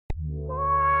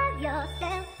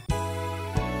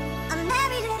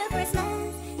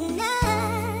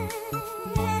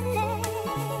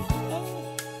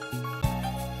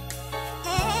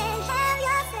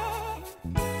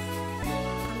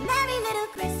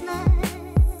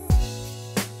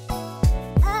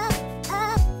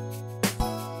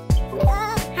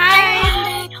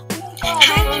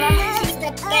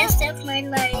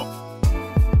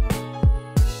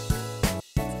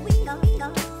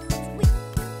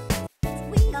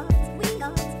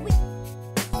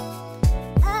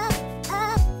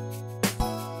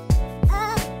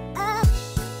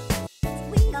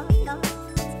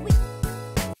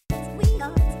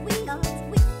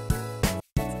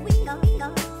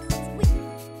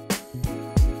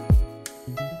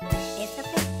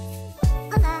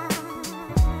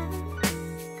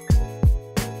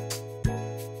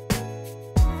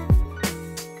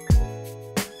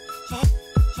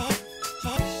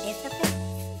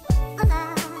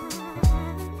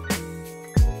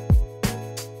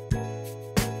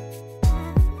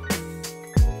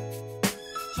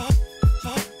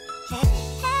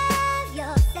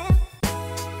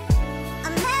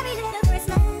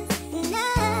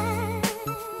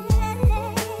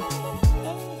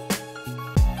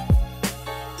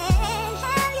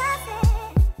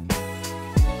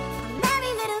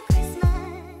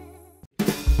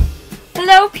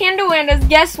Pandawandas,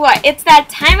 guess what? It's that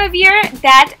time of year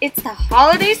that it's the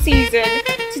holiday season.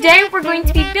 Today we're going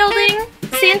to be building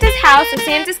Santa's house or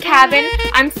Santa's cabin.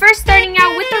 I'm first starting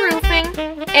out with the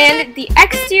roofing and the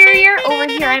exterior. Over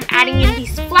here I'm adding in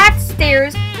these flat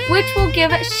stairs which will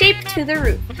give shape to the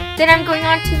roof. Then I'm going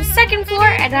on to the second floor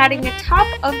and adding the top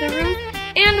of the roof,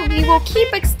 and we will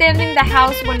keep extending the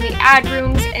house when we add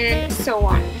rooms and so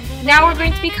on. Now we're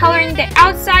going to be coloring the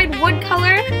outside wood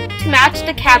color to match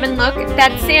the cabin look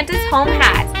that Santa's home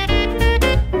has.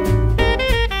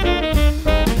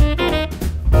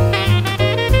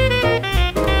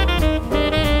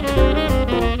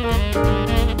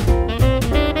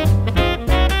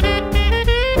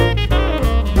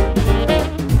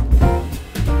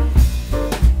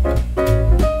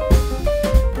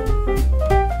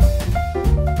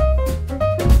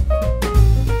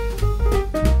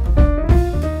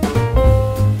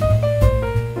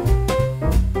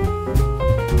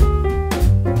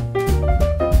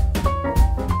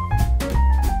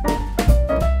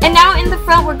 And now in the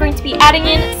front we're going to be adding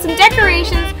in some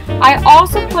decorations. I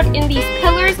also put in these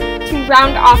pillars to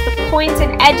round off the points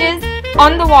and edges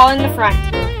on the wall in the front.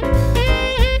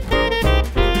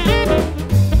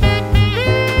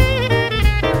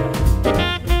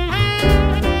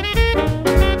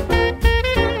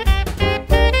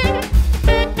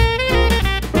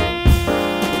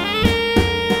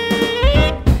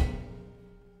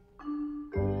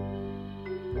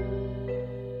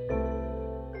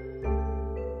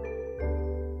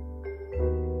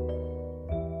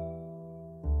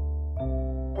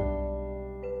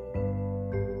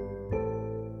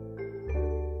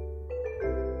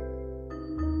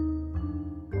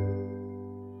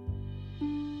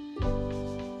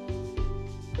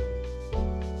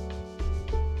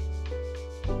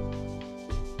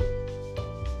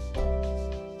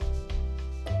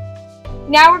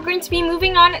 Now we're going to be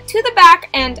moving on to the back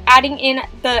and adding in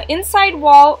the inside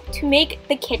wall to make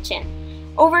the kitchen.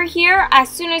 Over here, as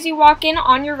soon as you walk in,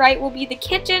 on your right will be the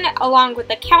kitchen along with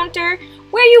the counter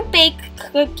where you bake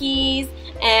cookies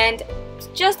and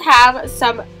just have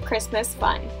some Christmas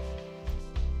fun.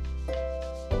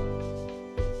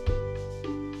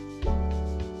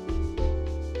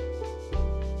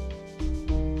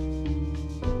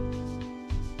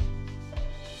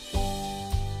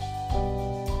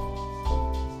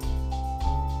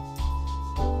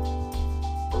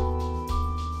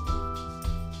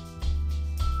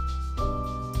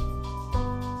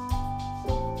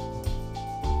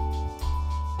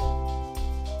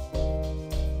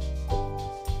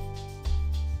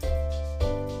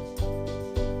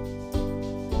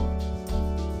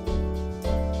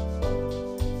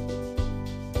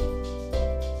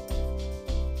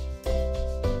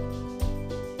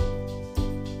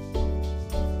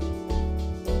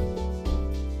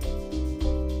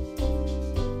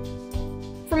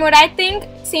 From what I think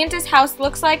Santa's house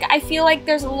looks like, I feel like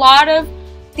there's a lot of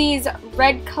these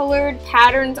red colored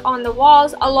patterns on the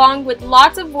walls along with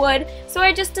lots of wood, so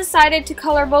I just decided to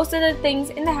color most of the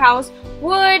things in the house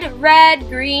wood, red,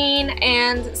 green,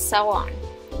 and so on.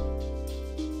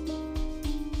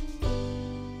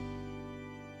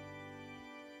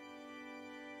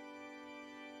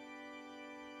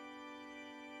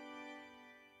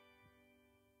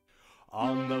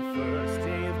 On the first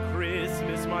day of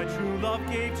Christmas, my true love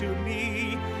gave to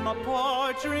me a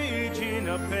partridge in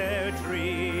a pear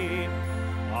tree.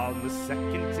 On the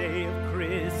second day of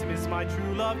Christmas, my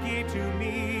true love gave to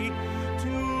me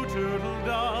 2 turtle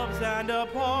doves and a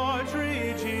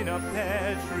partridge in a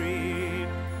pear tree.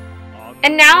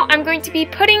 And now I'm going to be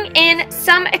putting in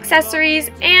some accessories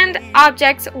and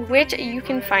objects which you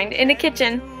can find in a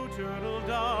kitchen. 2 turtle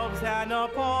doves and a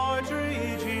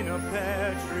partridge in a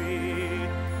pear tree.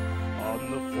 On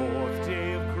the 4th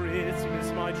day of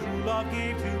Christmas, my true love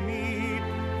gave to me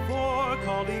 4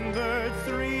 calling birds,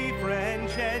 3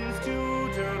 French hens,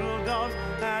 2 turtle doves,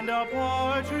 and a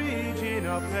partridge in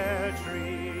a pear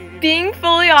tree. Being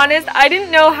fully honest, I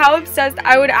didn't know how obsessed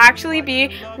I would actually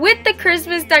be with the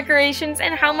Christmas decorations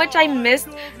and how much I missed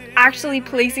actually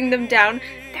placing them down.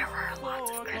 There were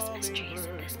lots of Christmas trees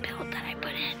in this build that I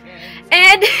put in.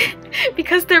 And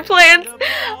because they're plants,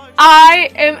 I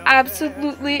am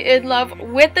absolutely in love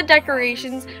with the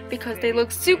decorations because they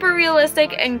look super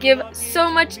realistic and give so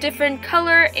much different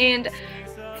color and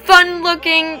fun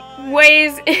looking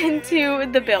ways into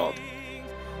the build.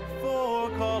 4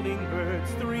 calling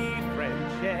birds, 3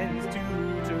 French hens, 2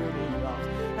 turtle doves,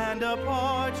 and a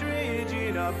partridge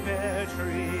in a pear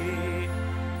tree.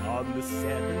 On the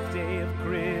 7th day of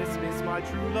Christmas, my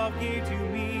true love gave to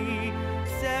me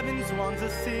 7 swans a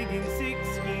singing, 6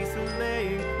 geese a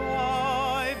laying,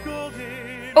 5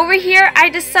 golden Over here, I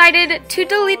decided to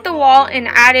delete the wall and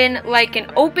add in like an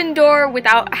open door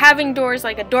without having doors,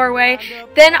 like a doorway.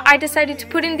 Then I decided to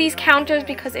put in these counters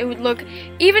because it would look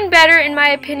even better in my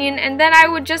opinion, and then I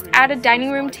would just add a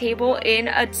dining room table in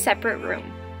a separate room.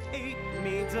 8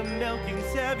 maids a milking,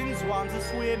 7 swans a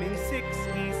swimming, 6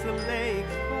 geese a lake,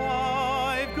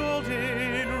 5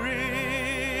 golden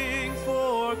rings,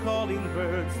 4 calling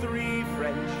birds, 3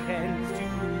 French hens,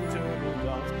 2 turtle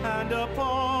doves, and a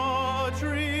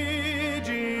partridge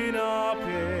in a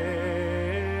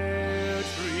pear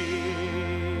tree.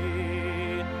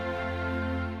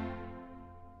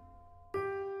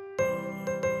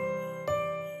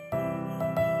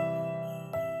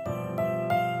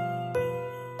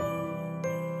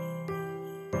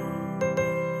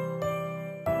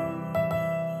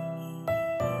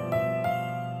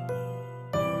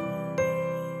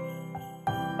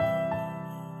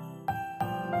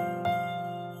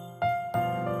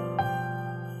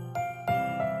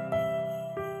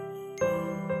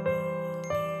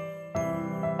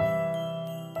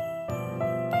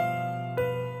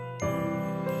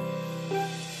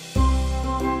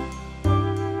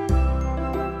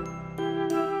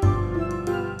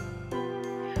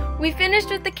 We finished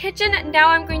with the kitchen. Now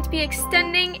I'm going to be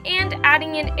extending and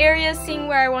adding in areas, seeing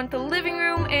where I want the living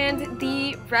room and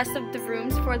the rest of the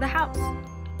rooms for the house.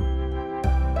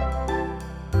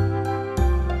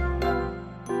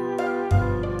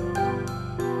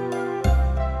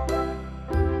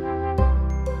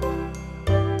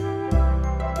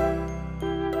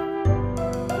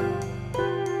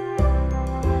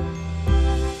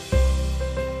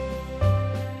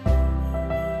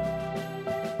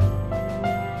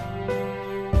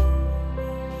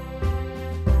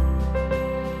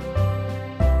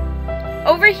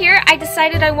 Over here, I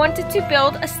decided I wanted to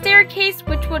build a staircase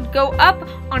which would go up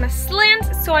on a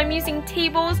slant, so I'm using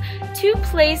tables to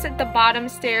place at the bottom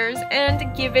stairs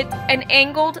and give it an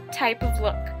angled type of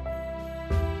look.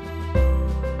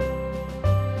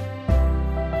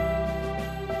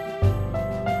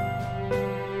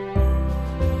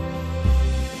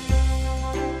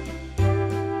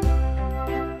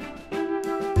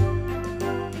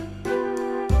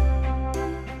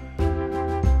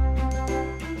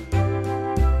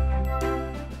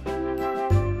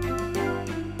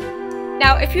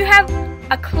 Now, if you have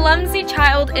a clumsy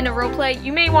child in a roleplay,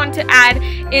 you may want to add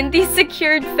in these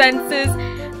secured fences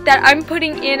that I'm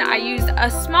putting in. I used a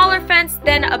smaller fence,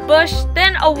 then a bush,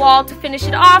 then a wall to finish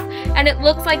it off, and it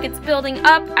looks like it's building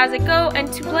up as I go.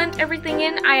 And to blend everything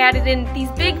in, I added in these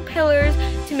big pillars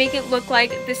to make it look like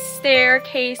the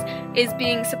staircase is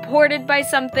being supported by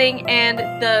something and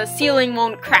the ceiling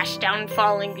won't crash down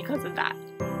falling because of that.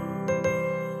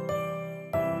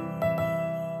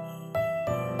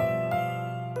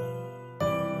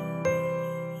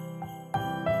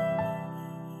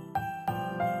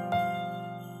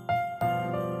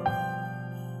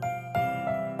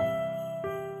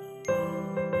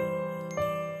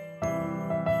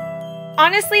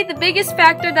 Honestly, the biggest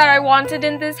factor that I wanted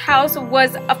in this house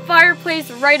was a fireplace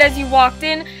right as you walked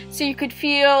in, so you could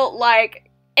feel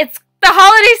like it's the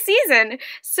holiday season.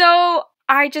 So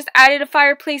I just added a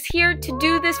fireplace here. To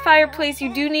do this fireplace,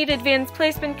 you do need advanced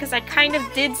placement because I kind of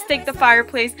did stick the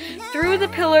fireplace through the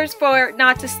pillars for it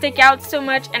not to stick out so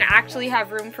much and actually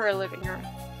have room for a living room.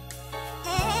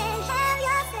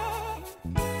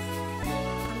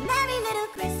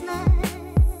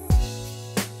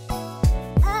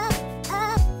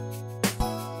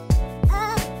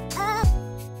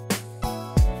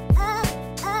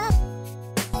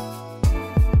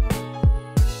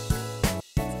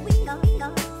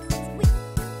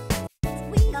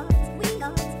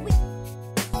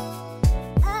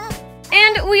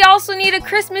 And we also need a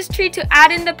Christmas tree to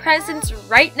add in the presents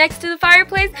right next to the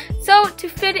fireplace. So to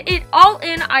fit it all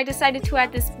in, I decided to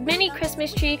add this mini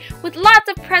Christmas tree with lots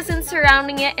of presents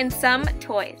surrounding it and some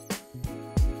toys.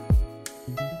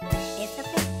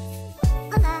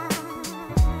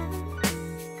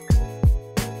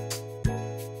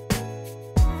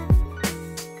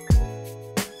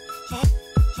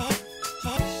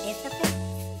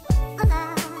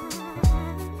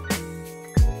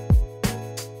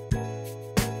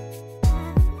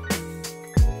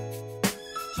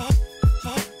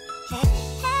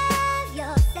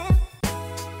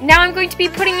 Now I'm going to be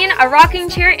putting in a rocking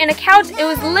chair and a couch. It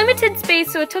was limited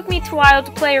space, so it took me a while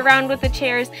to play around with the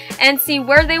chairs and see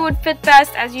where they would fit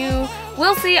best. As you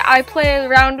will see, I play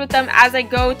around with them as I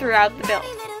go throughout the build.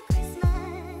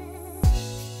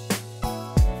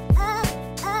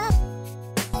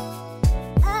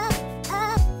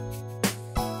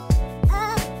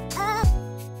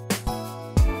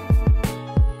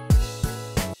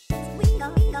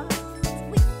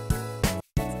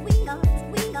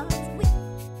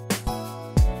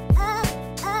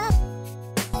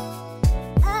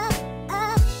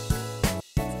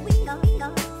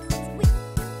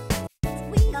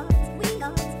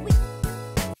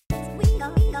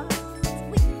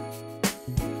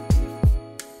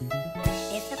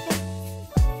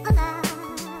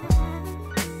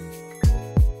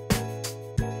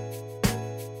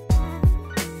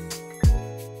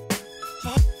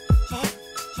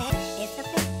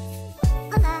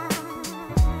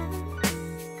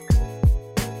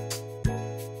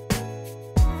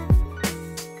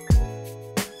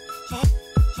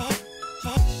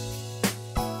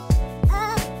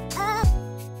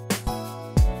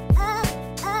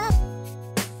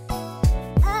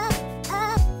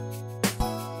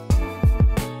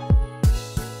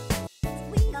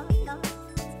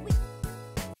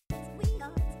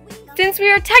 Since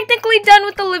we are technically done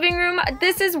with the living room,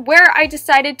 this is where I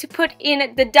decided to put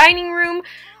in the dining room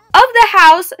of the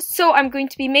house. So I'm going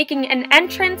to be making an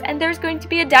entrance, and there's going to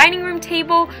be a dining room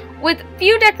table with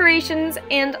few decorations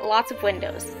and lots of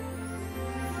windows.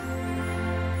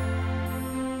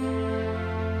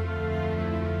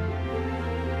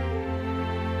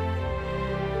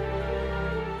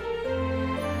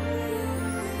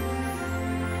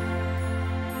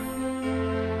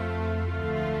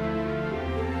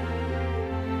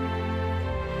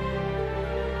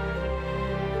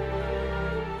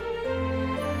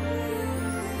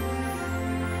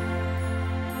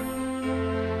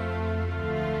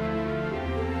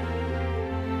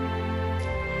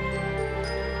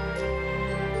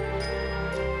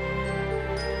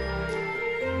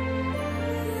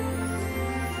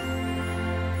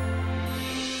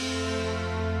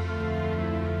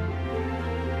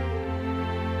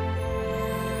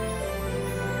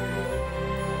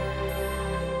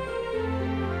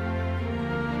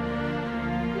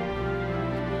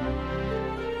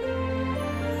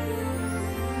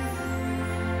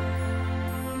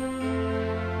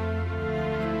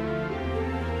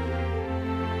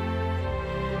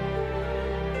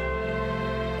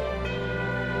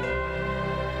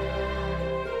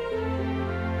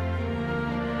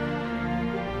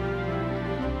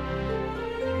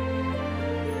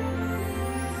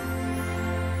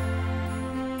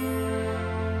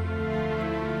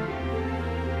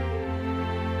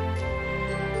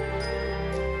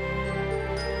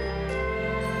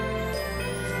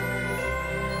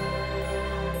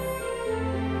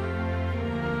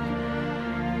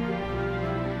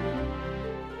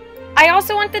 I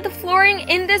also wanted the flooring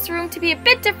in this room to be a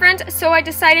bit different, so I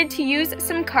decided to use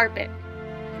some carpet.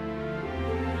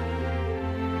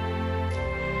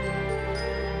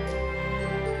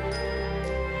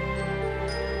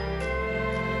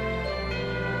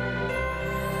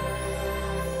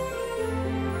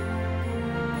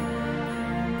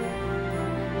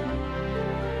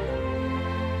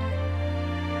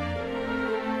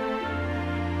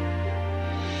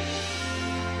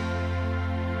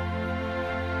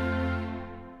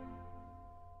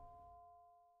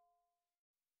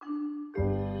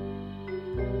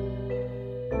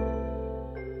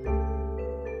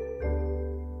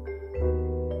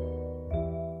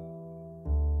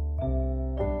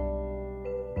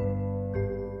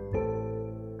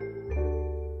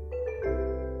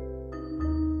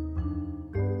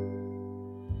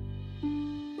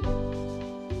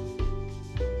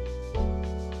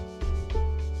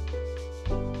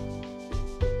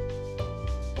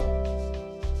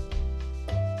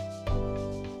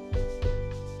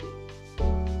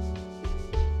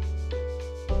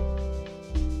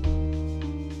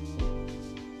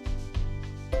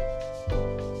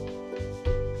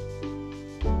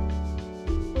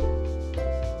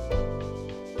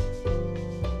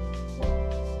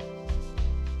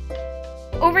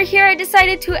 Over here I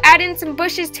decided to add in some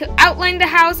bushes to outline the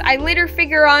house. I later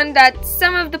figure on that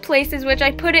some of the places which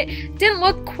I put it didn't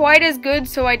look quite as good,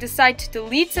 so I decided to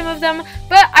delete some of them,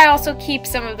 but I also keep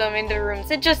some of them in the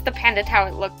rooms. It just depended how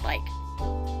it looked like.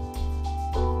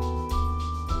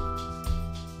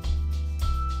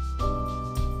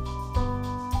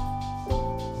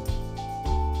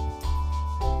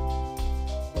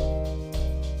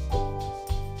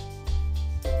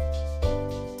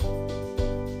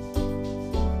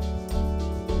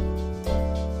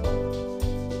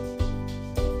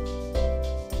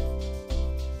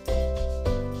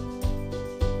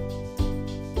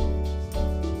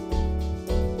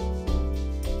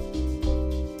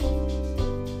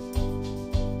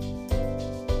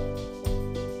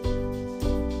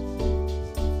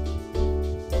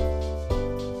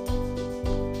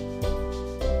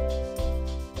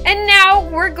 And now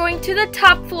we're going to the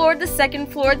top floor, the second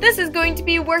floor. This is going to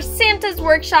be where Santa's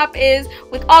workshop is,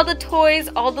 with all the toys,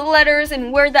 all the letters,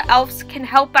 and where the elves can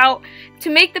help out to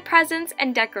make the presents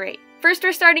and decorate. First,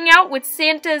 we're starting out with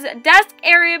Santa's desk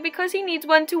area because he needs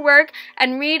one to work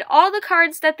and read all the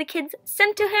cards that the kids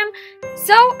sent to him.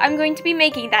 So I'm going to be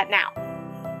making that now.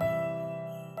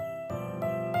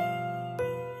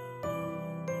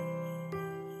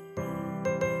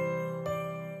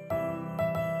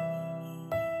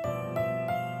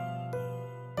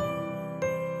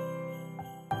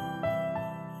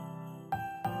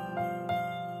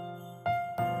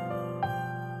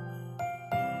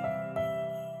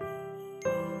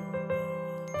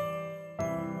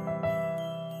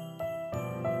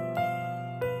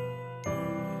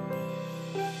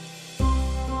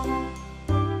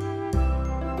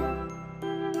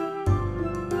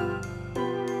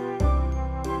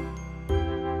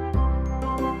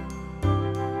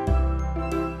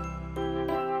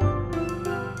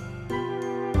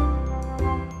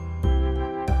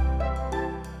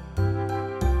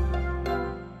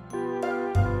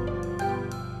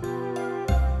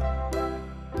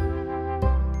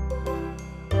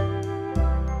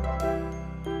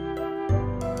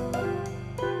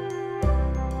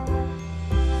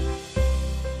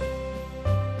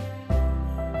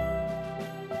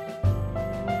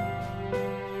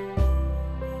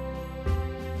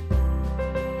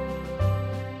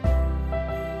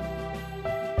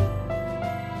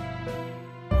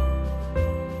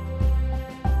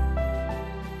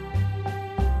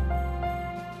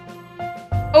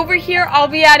 Over here, I'll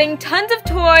be adding tons of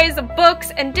toys,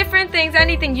 books, and different things,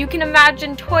 anything you can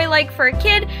imagine toy-like for a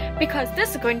kid, because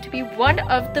this is going to be one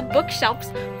of the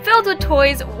bookshelves filled with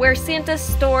toys where Santa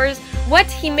stores what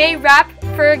he may wrap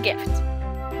for a gift.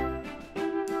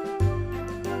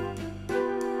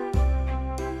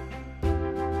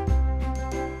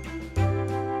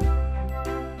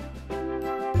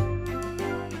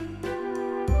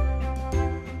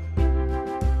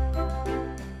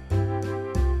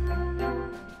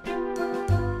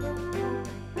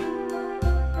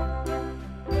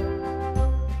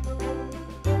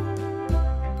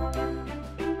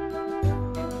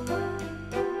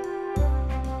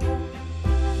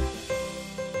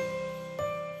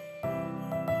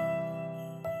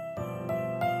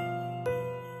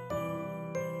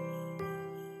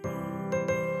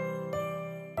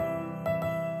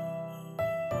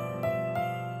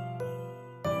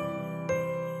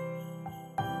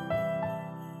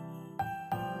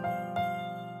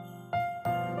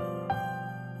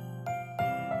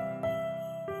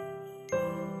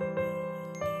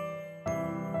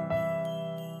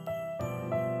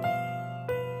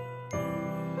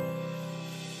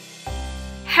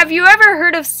 Have you ever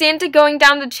heard of Santa going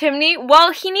down the chimney?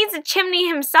 Well, he needs a chimney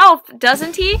himself,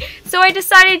 doesn't he? So I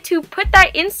decided to put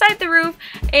that inside the roof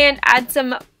and add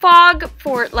some fog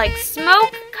for like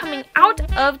smoke coming out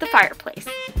of the fireplace.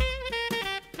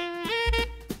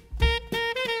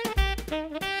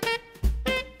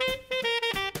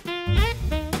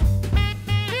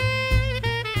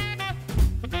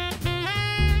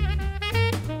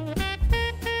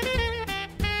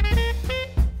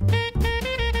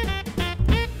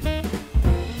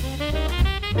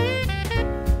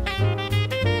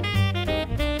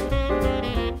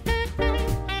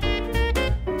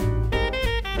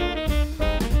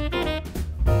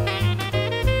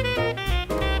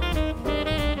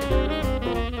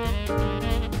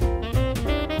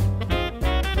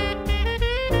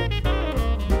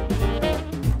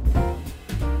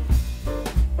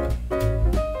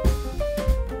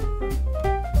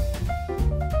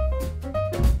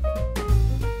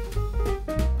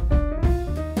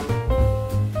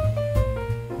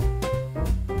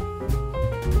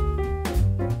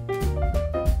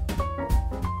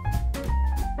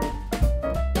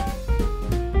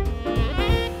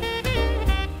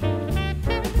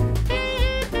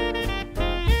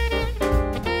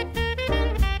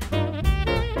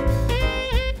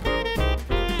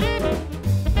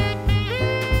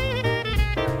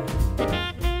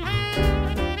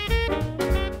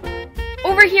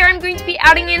 Over here, I'm going to be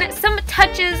adding in some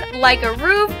touches like a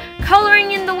roof,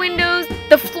 coloring in the windows,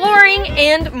 the flooring,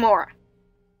 and more.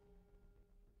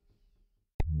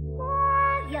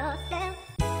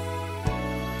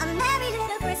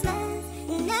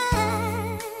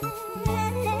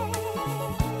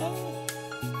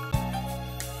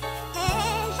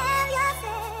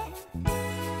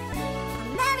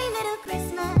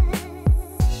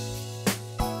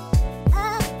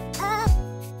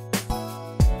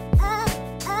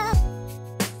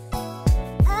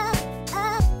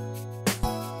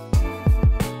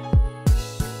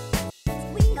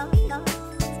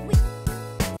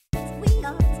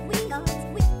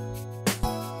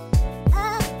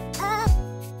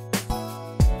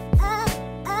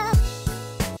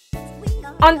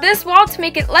 On this wall, to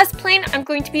make it less plain, I'm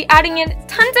going to be adding in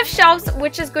tons of shelves,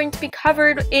 which is going to be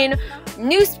covered in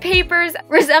newspapers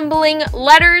resembling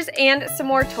letters and some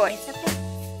more toys.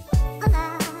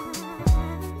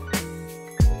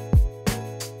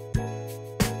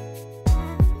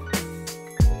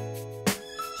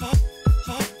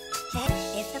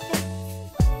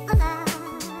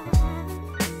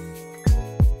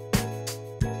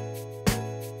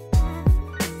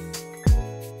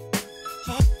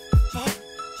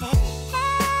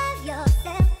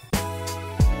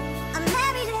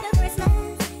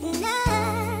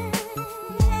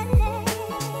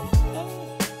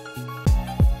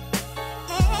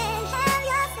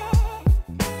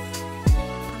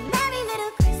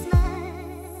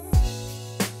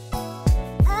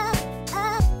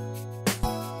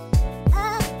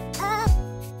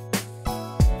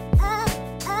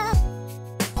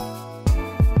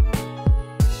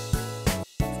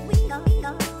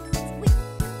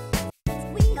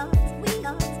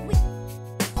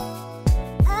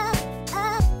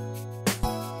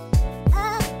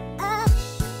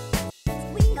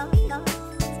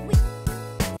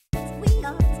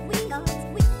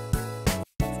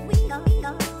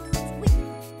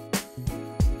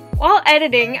 While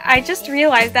editing, I just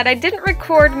realized that I didn't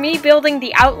record me building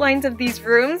the outlines of these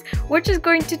rooms, which is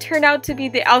going to turn out to be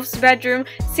the elf's bedroom,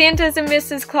 Santa's and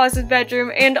Mrs. Claus's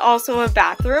bedroom, and also a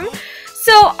bathroom.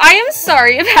 So I am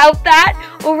sorry about that.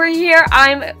 Over here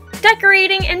I'm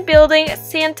decorating and building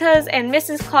Santa's and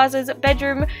Mrs. Claus's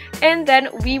bedroom, and then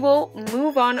we will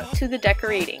move on to the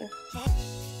decorating.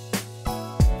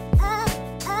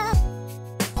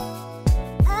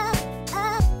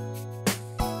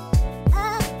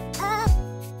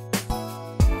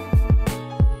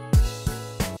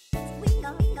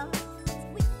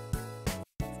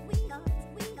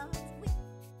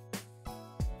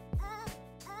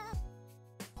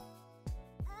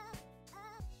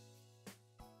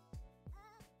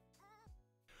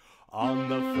 On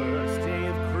the first day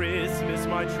of Christmas,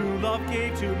 my true love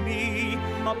gave to me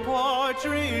a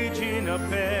partridge in a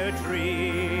pear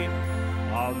tree.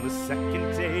 On the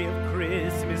second day of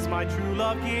Christmas, my true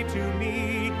love gave to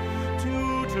me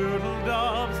 2 turtle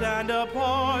doves and a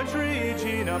partridge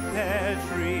in a pear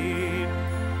tree.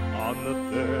 On the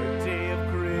third day of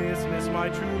Christmas, my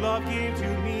true love gave to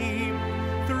me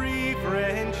 3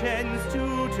 French hens,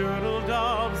 2 turtle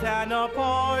doves, and a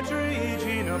partridge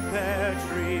in a pear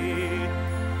tree.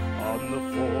 On the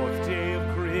fourth day of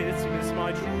Christmas,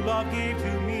 my true love gave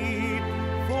to me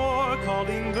 4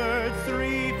 calling birds,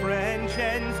 3 French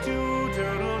hens, 2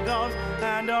 turtle doves,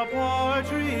 and a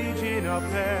partridge in a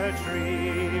pear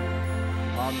tree.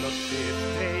 On the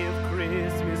 5th day of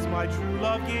Christmas, my true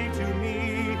love gave to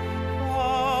me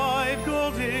 5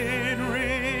 golden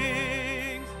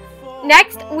rings.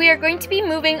 Next, we are going to be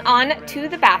moving on to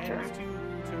the bathroom.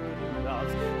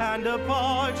 And a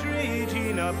partridge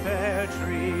in a pear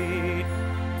tree.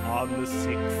 On the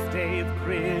 6th day of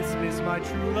Christmas, my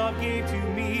true love gave to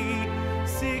me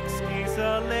 6 geese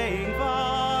a-laying,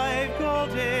 5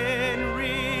 golden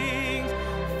rings,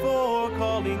 4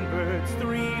 calling birds,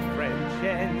 3 French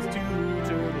hens, 2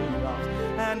 turtle doves,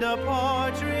 and a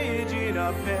partridge in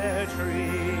a pear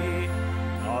tree.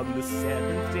 On the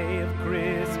 7th day of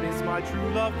Christmas, my true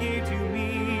love gave to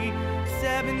me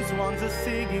 7 swans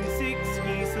a-singing, 6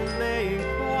 geese a-laying,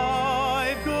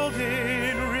 5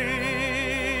 golden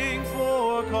rings,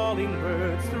 4 calling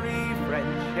birds, 3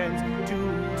 French hens, 2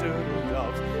 turtle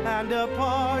doves, and a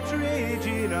partridge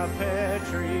in a pear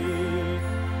tree.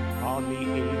 On the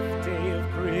 8th day of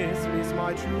Christmas,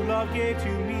 my true love gave to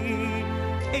me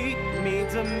 8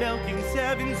 maids a-milking,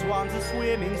 7 swans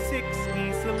a-swimming, 6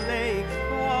 geese a-laying,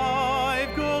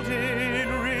 5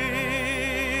 golden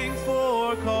rings,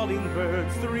 4 calling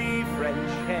birds, 3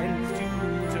 French hens, 2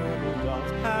 turtle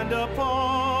doves, and a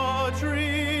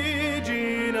partridge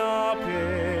in a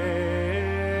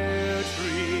pear tree.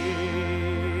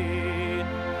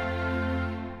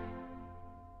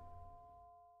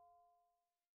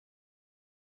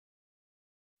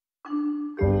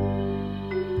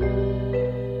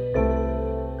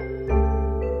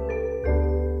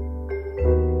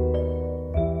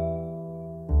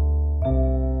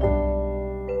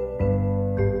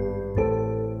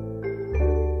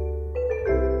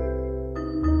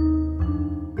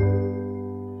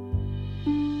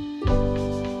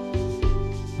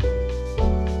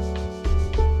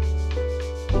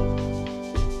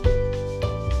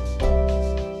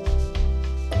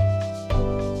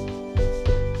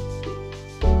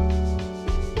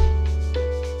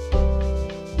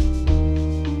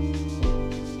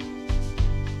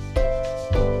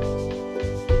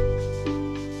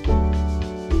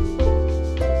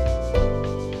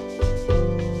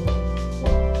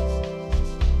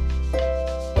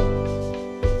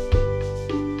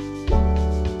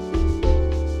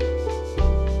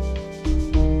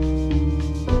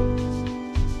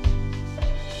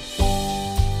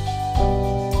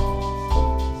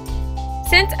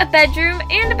 Since a bedroom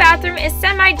and a bathroom is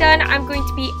semi-done, I'm going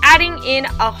to be adding in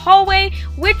a hallway,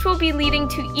 which will be leading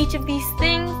to each of these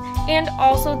things, and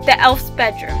also the elf's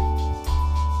bedroom.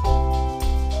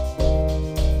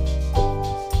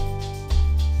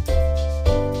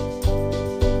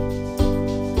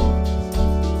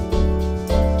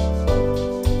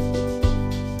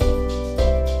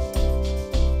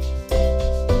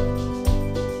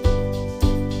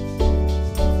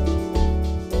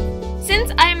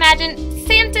 Since I imagine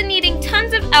Santa needing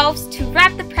tons of elves to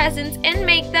wrap the presents and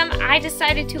make them, I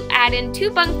decided to add in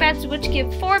 2 bunk beds, which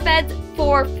give 4 beds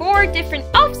for 4 different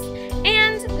elves,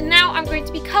 and now I'm going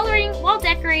to be coloring while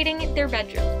decorating their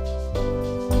bedroom.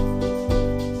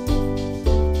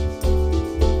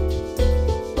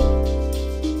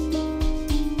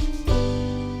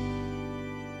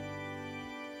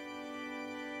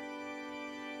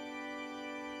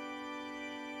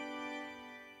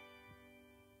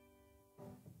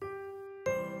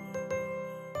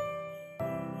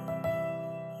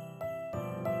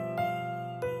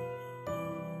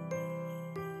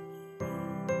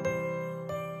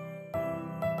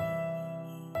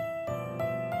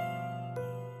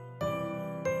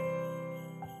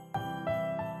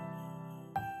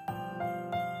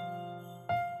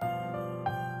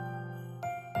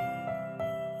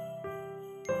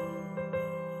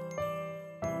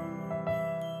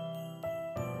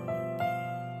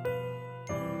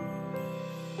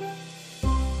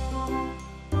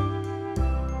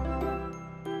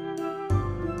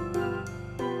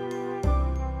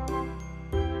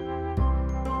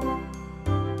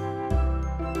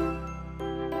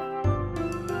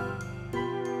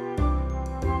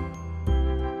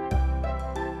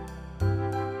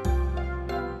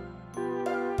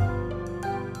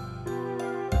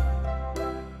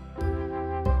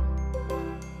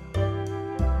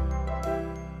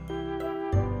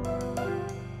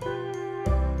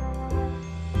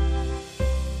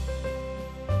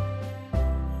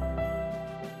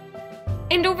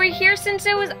 And over here, since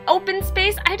it was open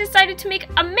space, I decided to make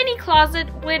a mini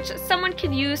closet which someone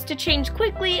could use to change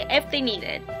quickly if they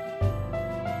needed.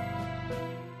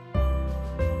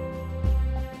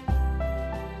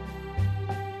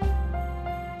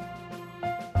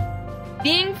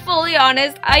 Being fully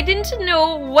honest, I didn't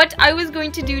know what I was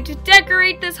going to do to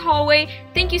decorate this hallway.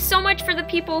 Thank you so much for the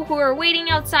people who are waiting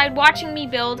outside watching me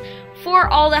build, for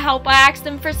all the help. I asked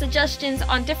them for suggestions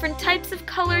on different types of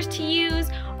colors to use,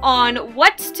 on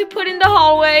what to put in the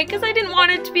hallway, because I didn't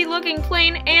want it to be looking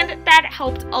plain, and that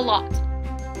helped a lot.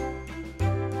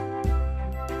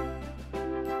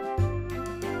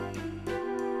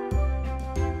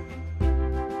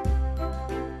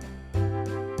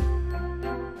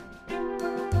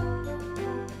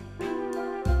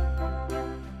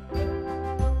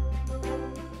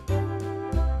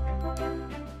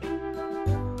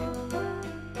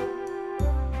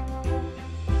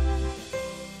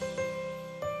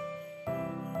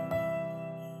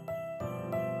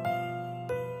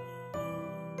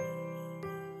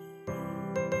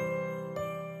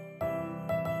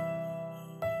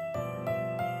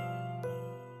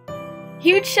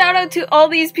 Huge shout out to all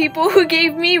these people who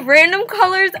gave me random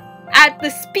colors at the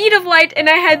speed of light, and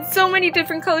I had so many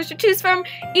different colors to choose from,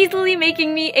 easily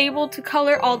making me able to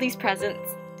color all these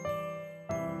presents.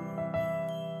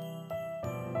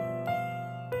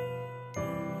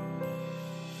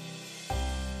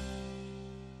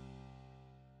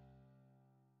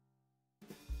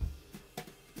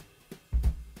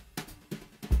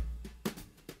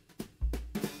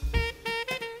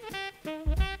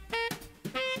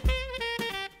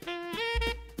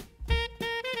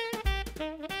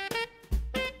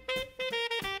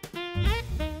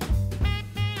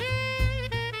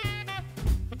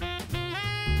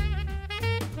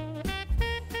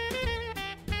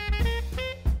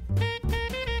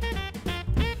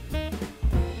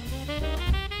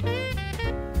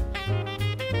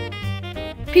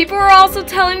 People are also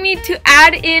telling me to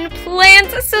add in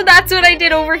plants, so that's what I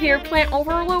did over here. Plant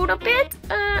overload a bit?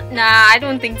 Nah, I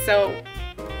don't think so.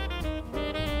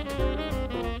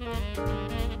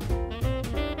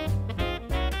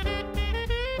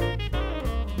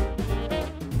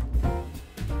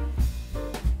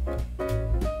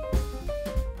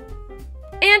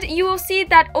 And you will see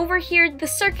that over here, the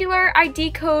circular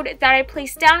ID code that I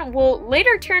placed down will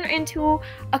later turn into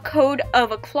a code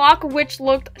of a clock, which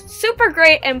looked super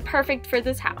great and perfect for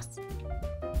this house.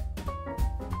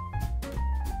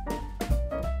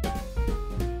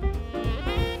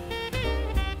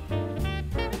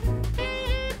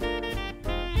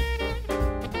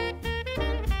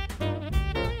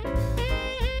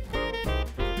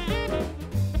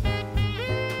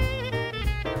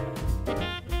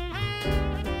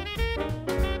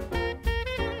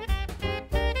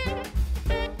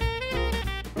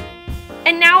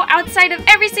 And now, outside of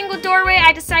every single doorway,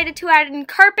 I decided to add in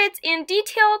carpets and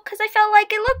detail because I felt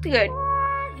like it looked good.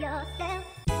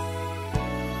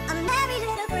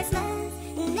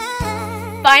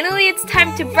 Finally, it's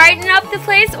time to brighten up the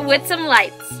place with some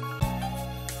lights.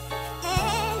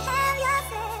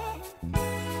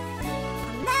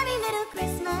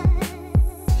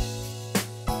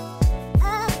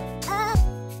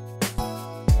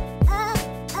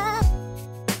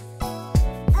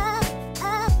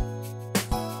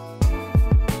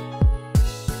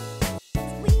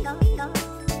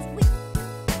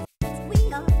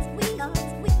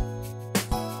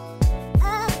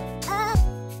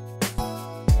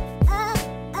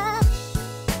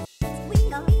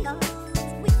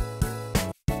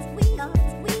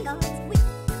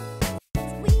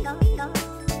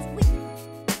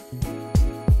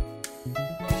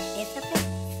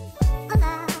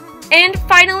 And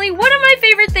finally, one of my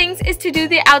favorite things is to do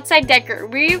the outside decor.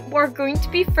 We are going to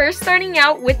be first starting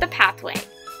out with the pathway.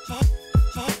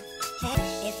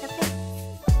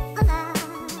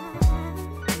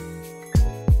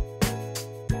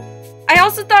 I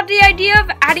also thought the idea of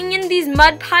adding in these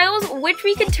mud piles, which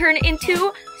we could turn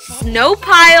into snow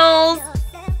piles.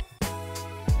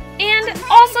 And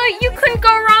also, you couldn't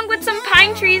go wrong with some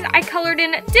pine trees. I colored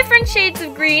in different shades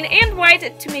of green and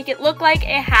white to make it look like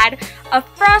it had a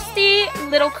frosty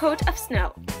little coat of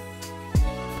snow.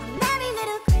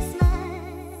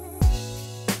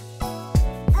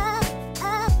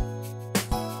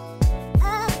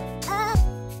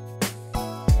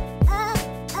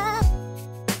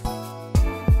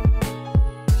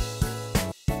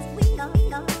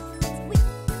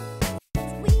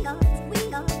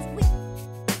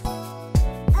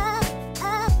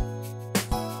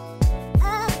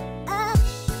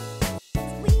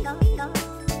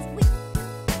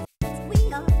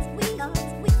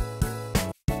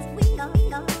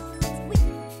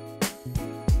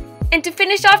 And to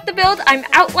finish off the build, I'm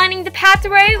outlining the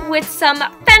pathway with some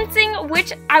fencing,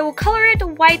 which I will color it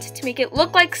white to make it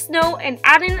look like snow and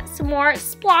add in some more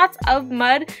splots of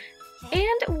mud.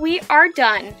 And we are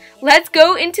done. Let's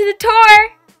go into the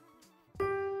tour!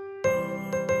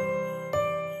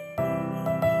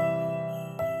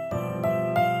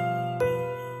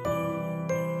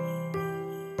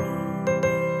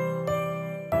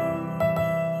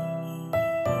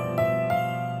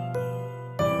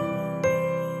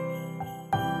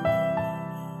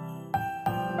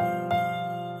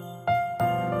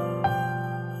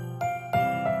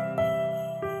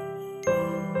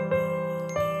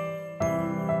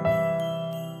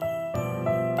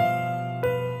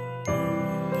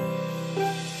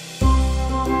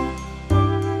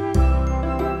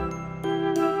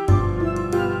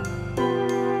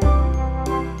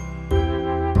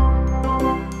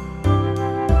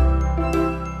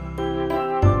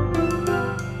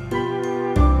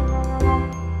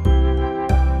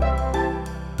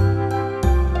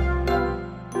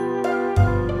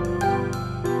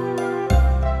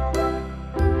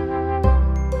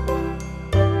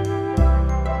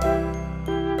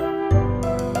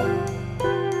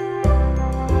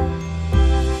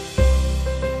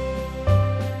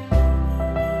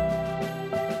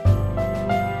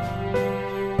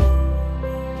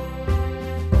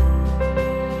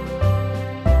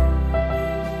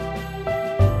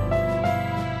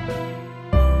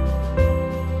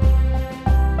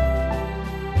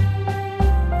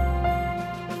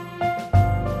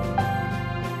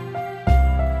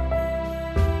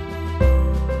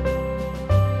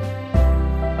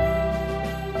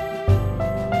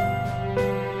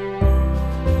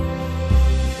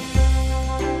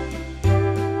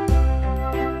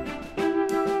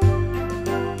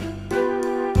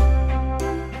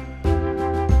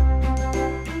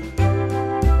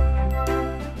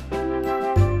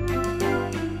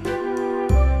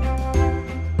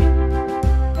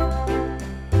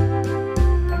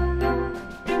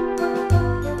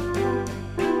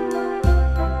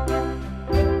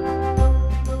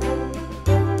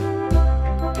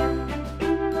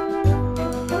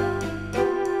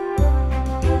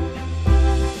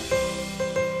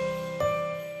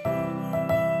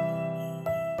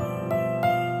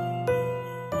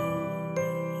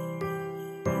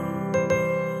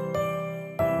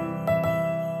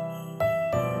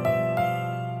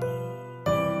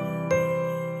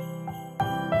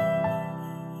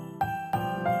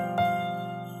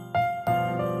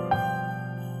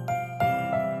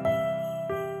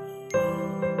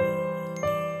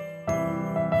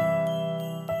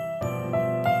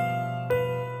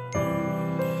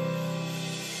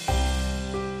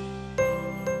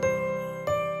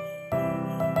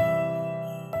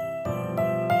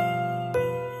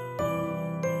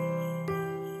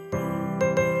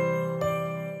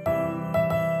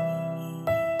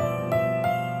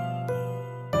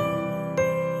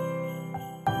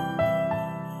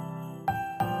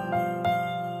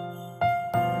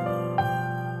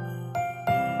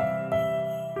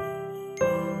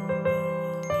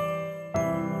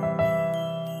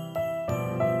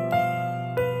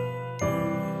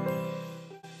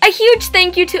 A huge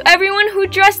thank you to everyone who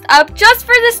dressed up just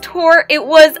for this tour. It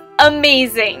was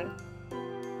amazing.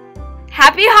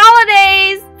 Happy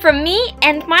holidays from me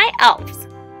and my elves.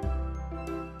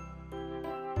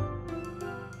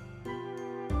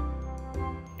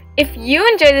 If you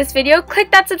enjoyed this video,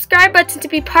 click that subscribe button to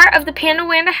be part of the Panda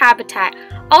Wanda habitat.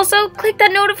 Also, click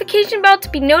that notification bell to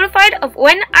be notified of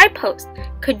when I post.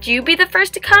 Could you be the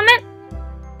first to comment?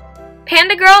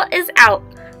 PandaGirl is out.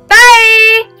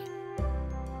 Bye!